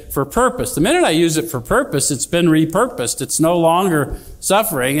use it for purpose. The minute I use it for purpose, it's been repurposed. It's no longer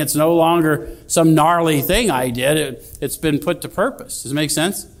suffering. It's no longer some gnarly thing I did. It's been put to purpose. Does it make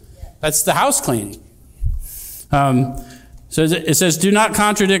sense? That's the house cleaning. So it says, do not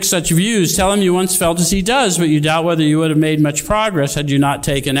contradict such views. Tell him you once felt as he does, but you doubt whether you would have made much progress had you not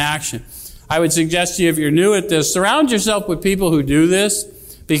taken action. I would suggest to you, if you're new at this, surround yourself with people who do this,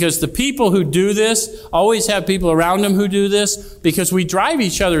 because the people who do this always have people around them who do this, because we drive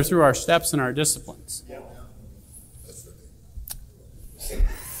each other through our steps and our disciplines.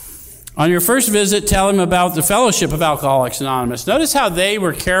 On your first visit, tell him about the Fellowship of Alcoholics Anonymous. Notice how they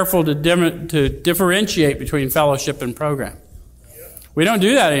were careful to differentiate between fellowship and program. We don't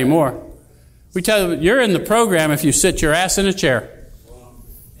do that anymore. We tell you, you're in the program if you sit your ass in a chair.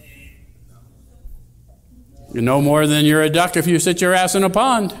 You're no more than you're a duck if you sit your ass in a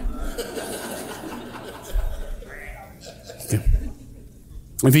pond.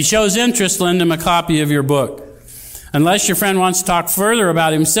 If he shows interest, lend him a copy of your book. Unless your friend wants to talk further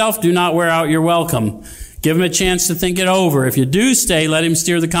about himself, do not wear out your welcome. Give him a chance to think it over. If you do stay, let him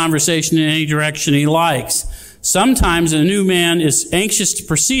steer the conversation in any direction he likes. Sometimes a new man is anxious to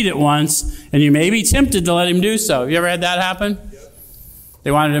proceed at once, and you may be tempted to let him do so. Have you ever had that happen?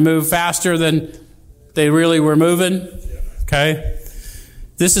 They wanted to move faster than they really were moving? Okay.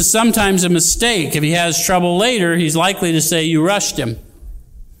 This is sometimes a mistake. If he has trouble later, he's likely to say you rushed him.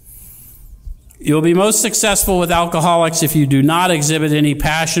 You'll be most successful with alcoholics if you do not exhibit any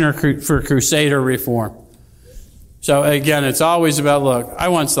passion for crusade or reform. So again, it's always about, look, I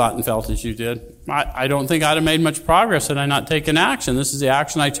once thought and felt as you did. I don't think I'd have made much progress had I not taken action. This is the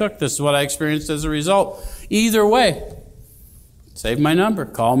action I took. This is what I experienced as a result. Either way, save my number.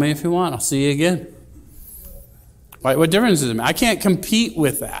 Call me if you want. I'll see you again. What difference does it make? I can't compete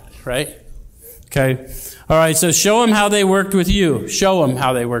with that, right? Okay. All right, so show them how they worked with you. Show them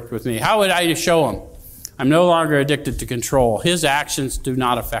how they worked with me. How would I show them? I'm no longer addicted to control. His actions do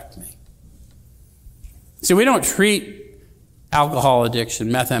not affect me. See, we don't treat alcohol addiction,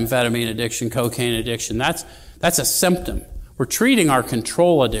 methamphetamine addiction, cocaine addiction. That's a symptom. We're treating our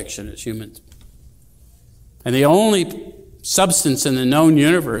control addiction as humans. And the only substance in the known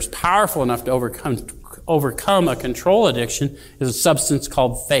universe powerful enough to overcome a control addiction is a substance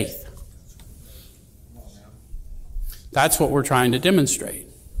called faith. That's what we're trying to demonstrate.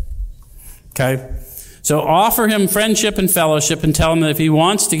 Okay? So offer him friendship and fellowship and tell him that if he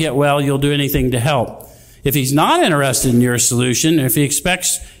wants to get well, you'll do anything to help. If he's not interested in your solution, if he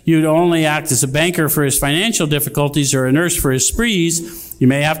expects you to only act as a banker for his financial difficulties or a nurse for his sprees, you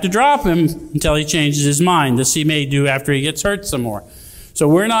may have to drop him until he changes his mind. This he may do after he gets hurt some more. So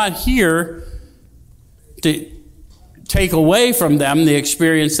we're not here to take away from them the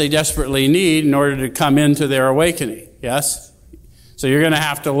experience they desperately need in order to come into their awakening. Yes? So you're going to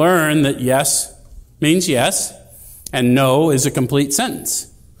have to learn that yes means yes, and no is a complete sentence.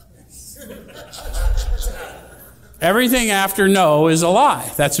 Everything after no is a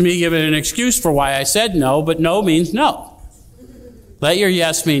lie. That's me giving an excuse for why I said no, but no means no. Let your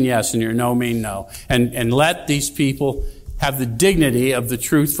yes mean yes and your no mean no. And let these people have the dignity of the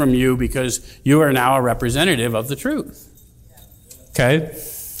truth from you, because you are now a representative of the truth. Okay?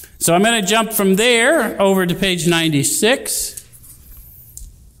 So I'm going to jump from there over to page 96.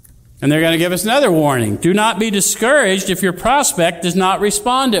 And they're going to give us another warning. Do not be discouraged if your prospect does not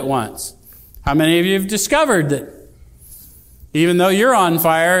respond at once. How many of you have discovered that even though you're on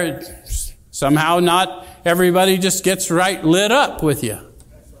fire, somehow not everybody just gets right lit up with you?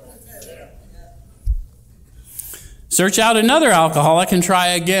 Search out another alcoholic and try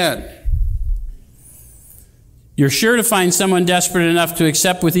again. You're sure to find someone desperate enough to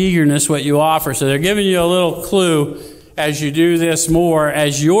accept with eagerness what you offer. So they're giving you a little clue as you do this more.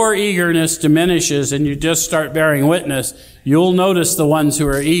 As your eagerness diminishes and you just start bearing witness, you'll notice the ones who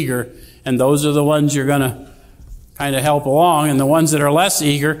are eager, and those are the ones you're going to kind of help along. And the ones that are less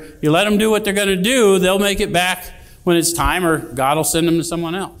eager, you let them do what they're going to do. They'll make it back when it's time, or God will send them to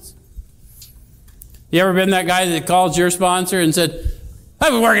someone else. You ever been that guy that called your sponsor and said,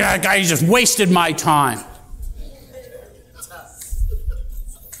 I've been working on that guy, he just wasted my time?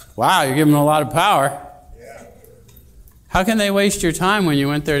 Wow, you're giving them a lot of power. How can they waste your time when you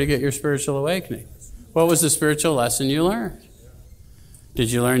went there to get your spiritual awakening? What was the spiritual lesson you learned?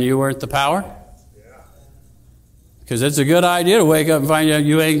 Did you learn you weren't the power? Because it's a good idea to wake up and find out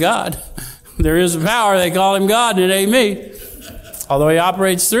you ain't God. There is a power, they call him God, and it ain't me. Although he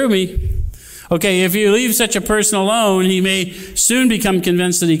operates through me. Okay, if you leave such a person alone, he may soon become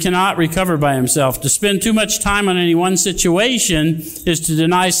convinced that he cannot recover by himself. To spend too much time on any one situation is to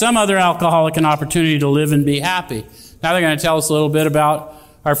deny some other alcoholic an opportunity to live and be happy. Now they're going to tell us a little bit about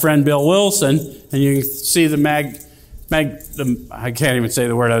our friend Bill Wilson, and you can see I can't even say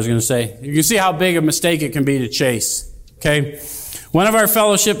the word I was going to say. You can see how big a mistake it can be to chase. Okay? One of our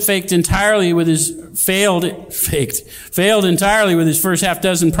fellowship failed entirely with his first half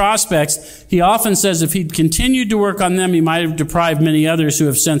dozen prospects. He often says if he'd continued to work on them, he might have deprived many others who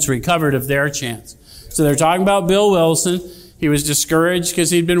have since recovered of their chance. So they're talking about Bill Wilson. He was discouraged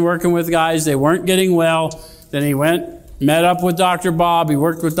because he'd been working with guys. They weren't getting well. Then he met up with Dr. Bob. He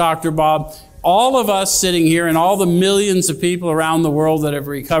worked with Dr. Bob. All of us sitting here and all the millions of people around the world that have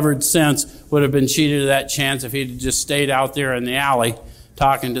recovered since would have been cheated of that chance if he'd just stayed out there in the alley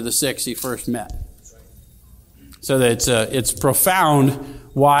talking to the six he first met. So that it's profound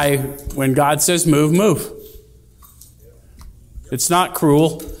why when God says move, move. It's not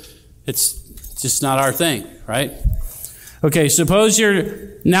cruel. It's just not our thing, right? Okay, suppose you're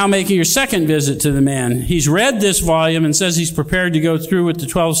now making your second visit to the man. He's read this volume and says he's prepared to go through with the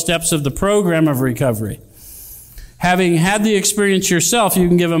 12 steps of the program of recovery. Having had the experience yourself, you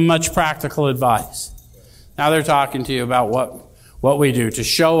can give him much practical advice. Now they're talking to you about what we do to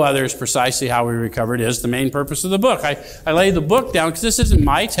show others precisely how we recovered is the main purpose of the book. I lay the book down because this isn't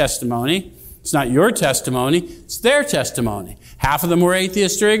my testimony. It's not your testimony. It's their testimony. Half of them were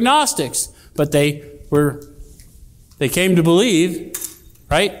atheists or agnostics, but they came to believe,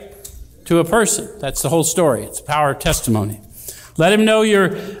 right, to a person. That's the whole story. It's the power of testimony. Let him know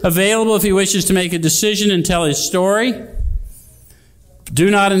you're available if he wishes to make a decision and tell his story. Do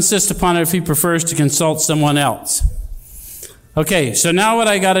not insist upon it if he prefers to consult someone else. Okay, so now what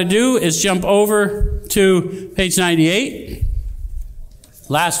I got to do is jump over to page 98.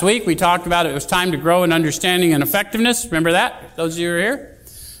 Last week we talked about it was time to grow in understanding and effectiveness. Remember that? Those of you who are here?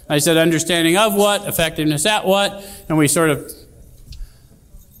 I said understanding of what, effectiveness at what, and we sort of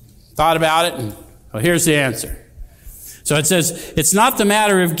thought about it, and well, here's the answer. So it says, it's not the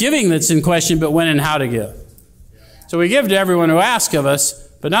matter of giving that's in question, but when and how to give. So we give to everyone who asks of us,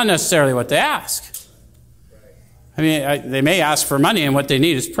 but not necessarily what they ask. I mean, they may ask for money, and what they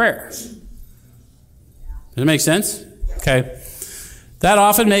need is prayer. Does it make sense? Okay. That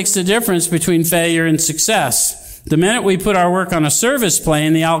often makes the difference between failure and success. The minute we put our work on a service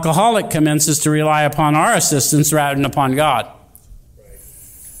plane, the alcoholic commences to rely upon our assistance rather than upon God.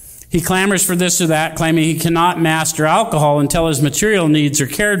 He clamors for this or that, claiming he cannot master alcohol until his material needs are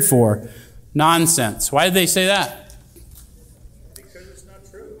cared for. Nonsense. Why did they say that? Because it's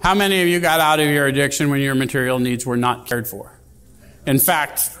How many of you got out of your addiction when your material needs were not cared for? In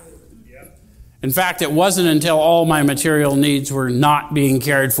fact, it wasn't until all my material needs were not being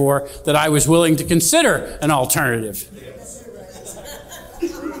cared for that I was willing to consider an alternative.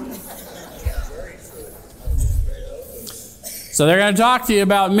 So they're going to talk to you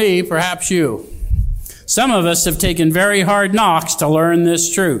about me, perhaps you. Some of us have taken very hard knocks to learn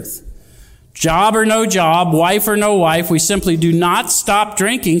this truth. Job or no job, wife or no wife, we simply do not stop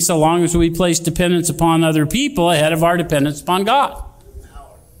drinking so long as we place dependence upon other people ahead of our dependence upon God.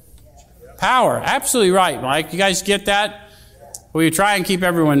 Power. Absolutely right, Mike. You guys get that? We try and keep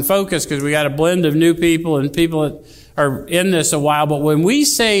everyone focused because we got a blend of new people and people that are in this a while. But when we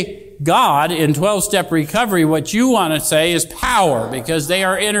say God in 12-step recovery, what you want to say is power, because they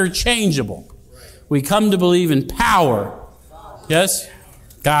are interchangeable. We come to believe in power. Yes?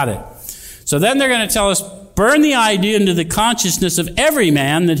 Got it. So then they're going to tell us, burn the idea into the consciousness of every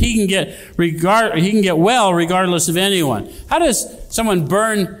man that he can get well regardless of anyone. How does someone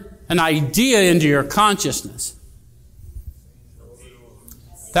burn an idea into your consciousness?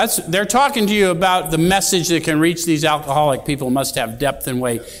 They're talking to you about the message that can reach these alcoholic people must have depth and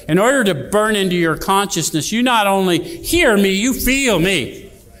weight. In order to burn into your consciousness, you not only hear me, you feel me.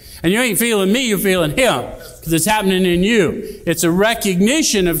 And you ain't feeling me, you're feeling him. Because it's happening in you. It's a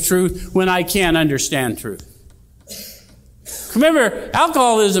recognition of truth when I can't understand truth. Remember,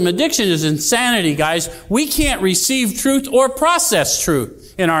 alcoholism, addiction is insanity, guys. We can't receive truth or process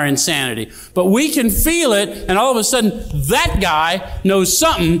truth in our insanity. But we can feel it, and all of a sudden, that guy knows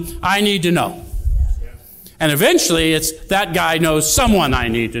something I need to know. And eventually, it's that guy knows someone I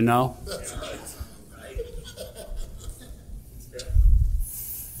need to know.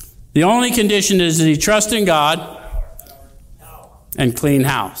 The only condition is that he trusts in God and clean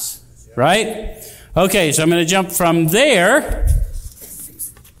house. Right? Okay, so I'm going to jump from there.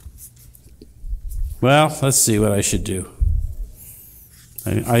 Well, let's see what I should do.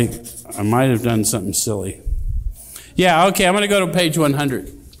 I might have done something silly. Yeah, okay, I'm going to go to page 100.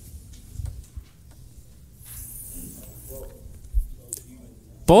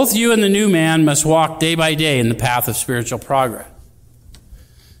 Both you and the new man must walk day by day in the path of spiritual progress.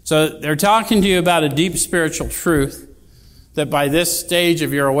 So they're talking to you about a deep spiritual truth that by this stage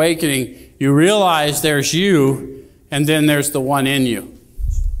of your awakening, you realize there's you, and then there's the one in you.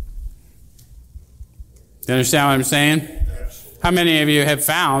 You understand what I'm saying? How many of you have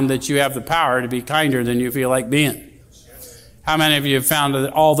found that you have the power to be kinder than you feel like being? How many of you have found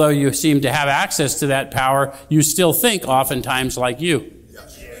that although you seem to have access to that power, you still think oftentimes like you?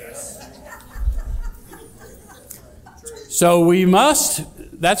 So we must...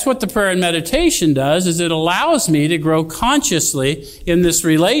 That's what the prayer and meditation does, is it allows me to grow consciously in this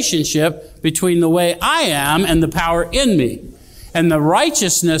relationship between the way I am and the power in me. And the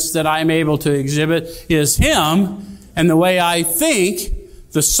righteousness that I'm able to exhibit is Him, and the way I think,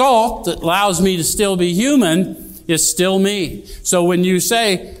 the salt that allows me to still be human, is still me. So when you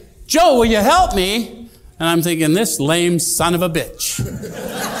say, Joe, will you help me? And I'm thinking, this lame son of a bitch.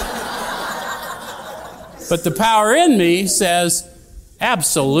 But the power in me says,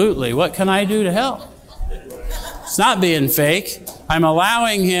 absolutely. What can I do to help? It's not being fake. I'm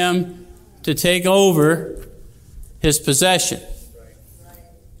allowing Him to take over His possession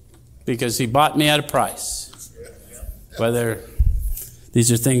because He bought me at a price. Whether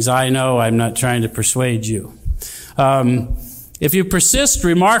these are things I know, I'm not trying to persuade you. If you persist,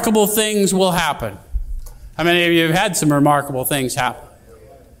 remarkable things will happen. How many of you have had some remarkable things happen?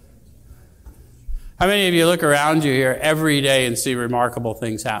 How many of you look around you here every day and see remarkable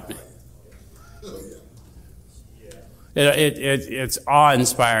things happening? It's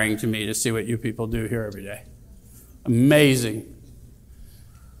awe-inspiring to me to see what you people do here every day. Amazing.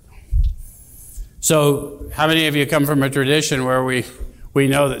 So, how many of you come from a tradition where we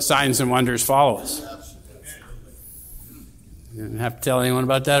know that signs and wonders follow us? You don't have to tell anyone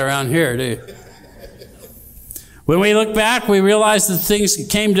about that around here, do you? When we look back, we realize that things that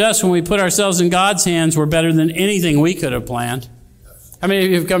came to us when we put ourselves in God's hands were better than anything we could have planned. How many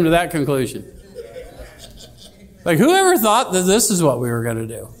of you have come to that conclusion? Like, whoever thought that this is what we were going to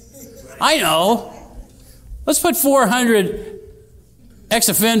do? I know. Let's put 400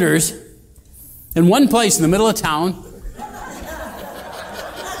 ex-offenders in one place in the middle of town.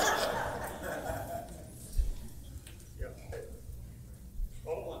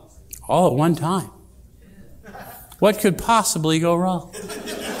 All at one time. What could possibly go wrong?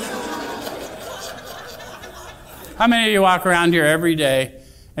 How many of you walk around here every day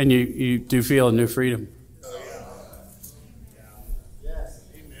and you do feel a new freedom?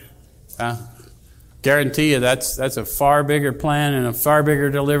 Guarantee you that's a far bigger plan and a far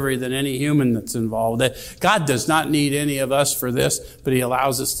bigger delivery than any human that's involved. God does not need any of us for this, but he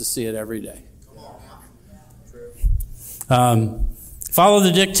allows us to see it every day. Follow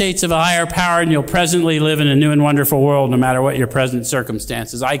the dictates of a higher power and you'll presently live in a new and wonderful world no matter what your present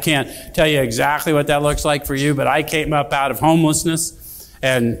circumstances. I can't tell you exactly what that looks like for you, but I came up out of homelessness.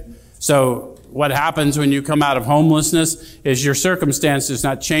 And so what happens when you come out of homelessness is your circumstances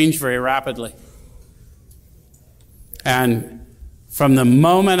not change very rapidly. And from the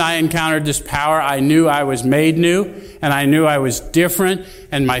moment I encountered this power, I knew I was made new and I knew I was different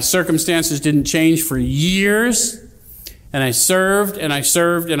and my circumstances didn't change for years. And I served and I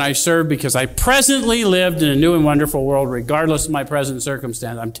served and I served because I presently lived in a new and wonderful world regardless of my present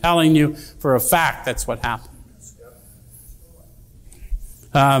circumstance. I'm telling you for a fact that's what happened.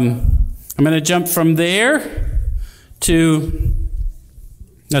 I'm going to jump from there to,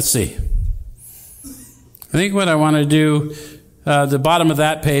 let's see. I think what I want to do, the bottom of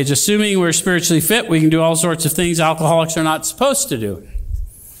that page, assuming we're spiritually fit, we can do all sorts of things alcoholics are not supposed to do.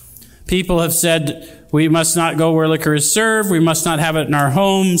 People have said we must not go where liquor is served. We must not have it in our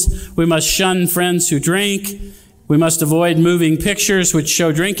homes. We must shun friends who drink. We must avoid moving pictures which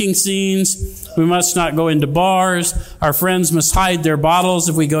show drinking scenes. We must not go into bars. Our friends must hide their bottles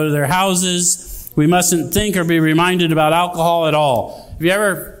if we go to their houses. We mustn't think or be reminded about alcohol at all. Have you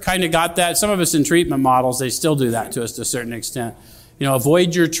ever kind of got that? Some of us in treatment models, they still do that to us to a certain extent. You know,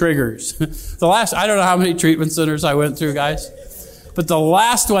 avoid your triggers. I don't know how many treatment centers I went through, guys. But the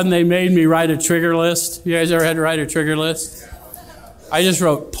last one, they made me write a trigger list. You guys ever had to write a trigger list? I just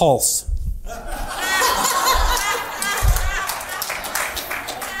wrote pulse.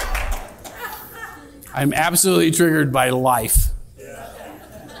 I'm absolutely triggered by life.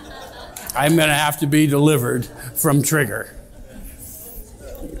 I'm going to have to be delivered from trigger.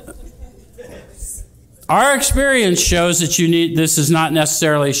 Our experience shows that this is not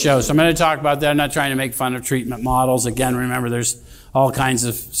necessarily show. So I'm going to talk about that. I'm not trying to make fun of treatment models. Again, remember, there's all kinds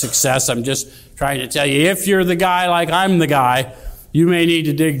of success. I'm just trying to tell you, if you're the guy like I'm the guy, you may need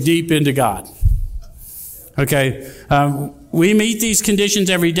to dig deep into God. Okay? We meet these conditions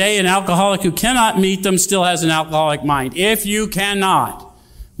every day. An alcoholic who cannot meet them still has an alcoholic mind. If you cannot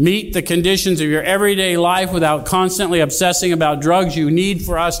meet the conditions of your everyday life without constantly obsessing about drugs, you need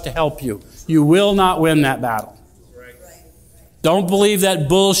for us to help you. You will not win that battle. Don't believe that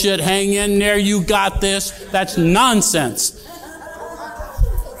bullshit. Hang in there. You got this. That's nonsense.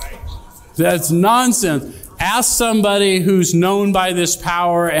 That's nonsense. Ask somebody who's known by this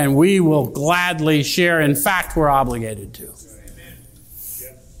power, and we will gladly share. In fact, we're obligated to.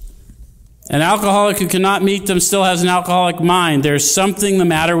 An alcoholic who cannot meet them still has an alcoholic mind. There's something the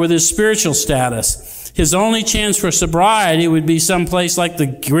matter with his spiritual status. His only chance for sobriety would be someplace like the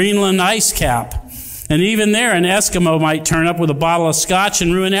Greenland ice cap. And even there, an Eskimo might turn up with a bottle of scotch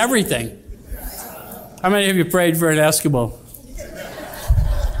and ruin everything. How many of you prayed for an Eskimo?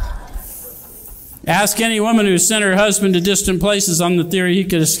 Ask any woman who sent her husband to distant places on the theory he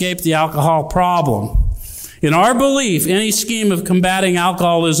could escape the alcohol problem. In our belief, any scheme of combating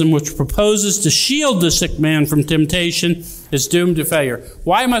alcoholism which proposes to shield the sick man from temptation is doomed to failure.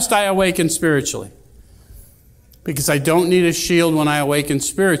 Why must I awaken spiritually? Because I don't need a shield when I awaken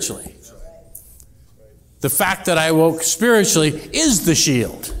spiritually. The fact that I awoke spiritually is the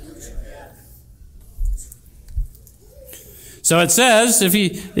shield. So it says,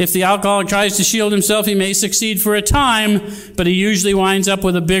 if the alcoholic tries to shield himself, he may succeed for a time, but he usually winds up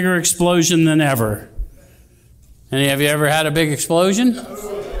with a bigger explosion than ever. Any of you ever had a big explosion?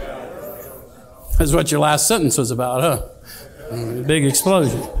 That's what your last sentence was about, huh? A big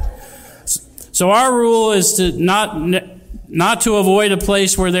explosion. So our rule is to not to avoid a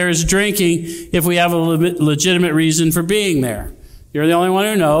place where there is drinking if we have a legitimate reason for being there. You're the only one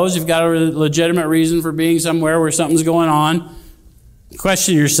who knows. You've got a legitimate reason for being somewhere where something's going on.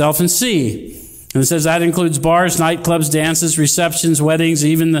 Question yourself and see. And it says that includes bars, nightclubs, dances, receptions, weddings,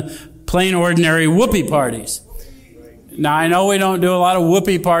 even the plain ordinary whoopee parties. Now, I know we don't do a lot of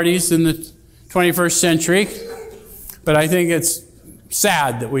whoopee parties in the 21st century, but I think it's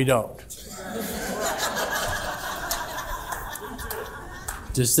sad that we don't.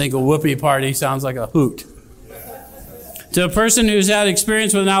 Just think a whoopee party sounds like a hoot. To a person who's had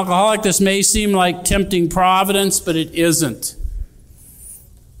experience with an alcoholic, this may seem like tempting providence, but it isn't.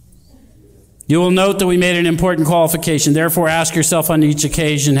 You will note that we made an important qualification. Therefore, ask yourself on each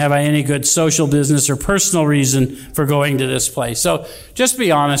occasion, have I any good social, business, or personal reason for going to this place? So just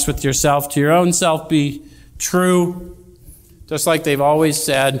be honest with yourself. To your own self, be true. Just like they've always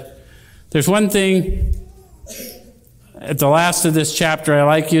said. There's one thing at the last of this chapter I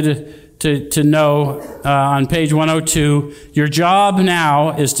like you to know on page 102, your job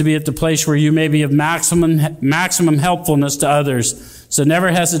now is to be at the place where you may be of maximum helpfulness to others. So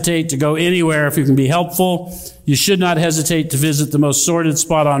never hesitate to go anywhere if you can be helpful. You should not hesitate to visit the most sordid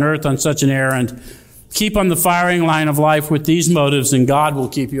spot on earth on such an errand. Keep on the firing line of life with these motives, and God will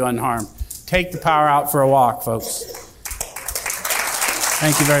keep you unharmed. Take the power out for a walk, folks.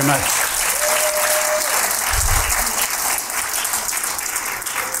 Thank you very much.